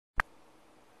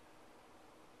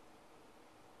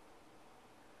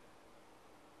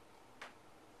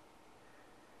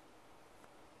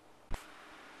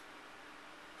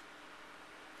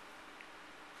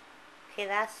Okay,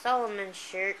 that's Solomon's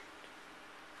shirt.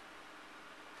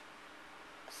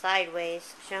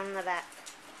 Sideways. Show him the back.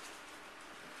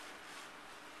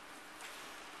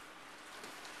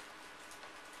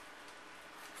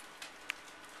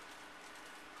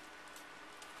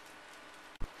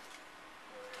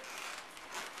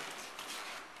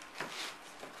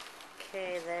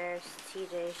 Okay, there's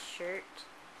TJ's shirt.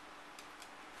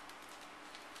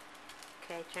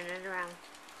 Okay, turn it around.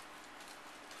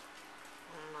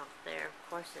 And up there, of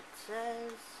course it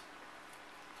says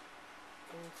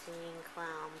Insane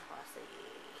Clown Posse.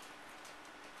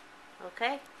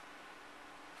 Okay?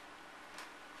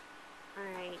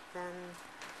 Alright, then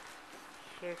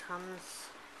here comes,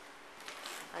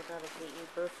 I gotta get you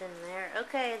both in there.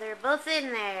 Okay, they're both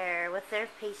in there with their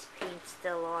face paint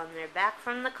still on. They're back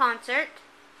from the concert.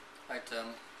 Hi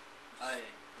Tim. Hi.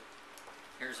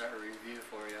 Here's our review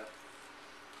for you.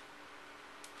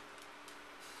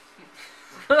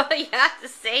 Well, you have to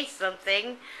say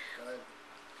something. Good.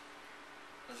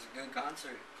 It was a good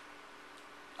concert.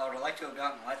 I would have liked to have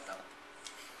gotten wet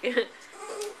though.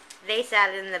 They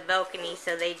sat in the balcony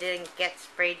so they didn't get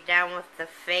sprayed down with the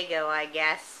Fago, I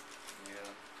guess.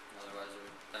 Yeah, otherwise it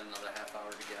would have been another half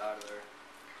hour to get out of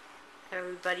there.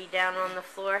 Everybody down on the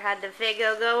floor had the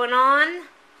Fago going on.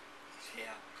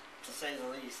 Yeah, to say the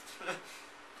least. It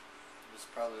was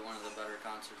probably one of the better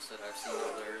concerts that I've seen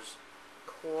of theirs.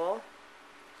 Cool.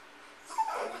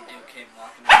 One dude came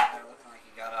walking out there looking like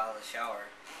he got out of the shower.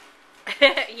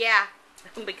 Yeah,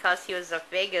 because he was a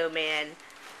Fago man.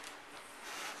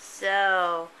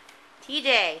 So,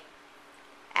 TJ,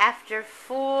 after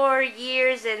 4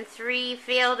 years and 3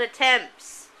 failed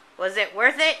attempts, was it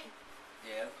worth it?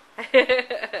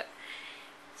 Yeah.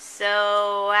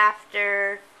 So,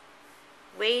 after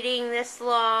waiting this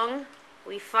long,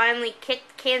 we finally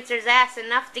kicked cancer's ass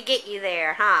enough to get you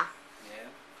there, huh?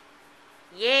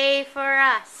 Yeah. Yay for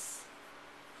us.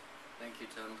 Thank you,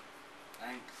 Tim.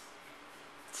 Thanks.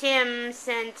 Tim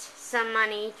sent some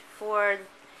money for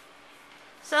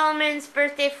Solomon's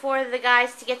birthday for the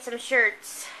guys to get some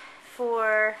shirts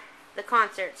for the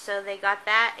concert. So they got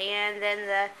that, and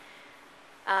then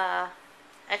the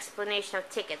explanation of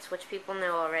tickets, which people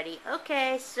know already.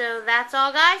 Okay, so that's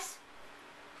all, guys?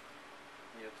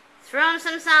 Yep. Throw them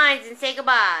some signs and say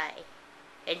goodbye.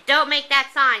 And don't make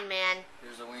that sign, man.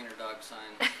 Here's a wiener dog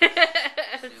sign.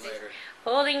 See you later.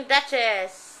 Holding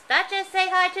Duchess. Duchess, say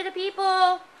hi to the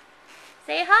people.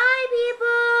 Say hi,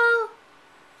 people.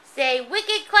 Say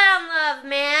wicked clown love,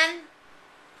 man.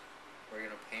 We're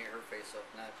gonna paint her face up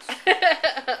next.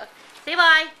 Say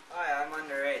bye. Hi, I'm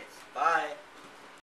under 8. Bye.